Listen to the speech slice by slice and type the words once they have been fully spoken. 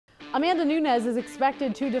Amanda Nunes is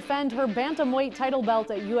expected to defend her bantamweight title belt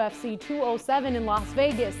at UFC 207 in Las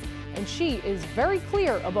Vegas, and she is very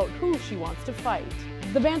clear about who she wants to fight.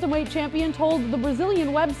 The bantamweight champion told the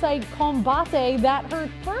Brazilian website Combate that her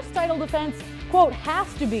first title defense, quote,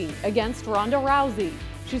 has to be against Ronda Rousey.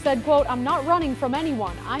 She said, quote, "I'm not running from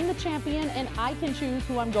anyone. I'm the champion and I can choose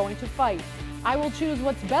who I'm going to fight. I will choose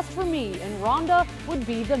what's best for me, and Ronda would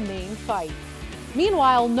be the main fight."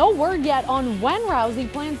 Meanwhile, no word yet on when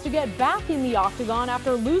Rousey plans to get back in the octagon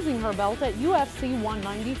after losing her belt at UFC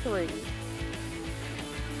 193.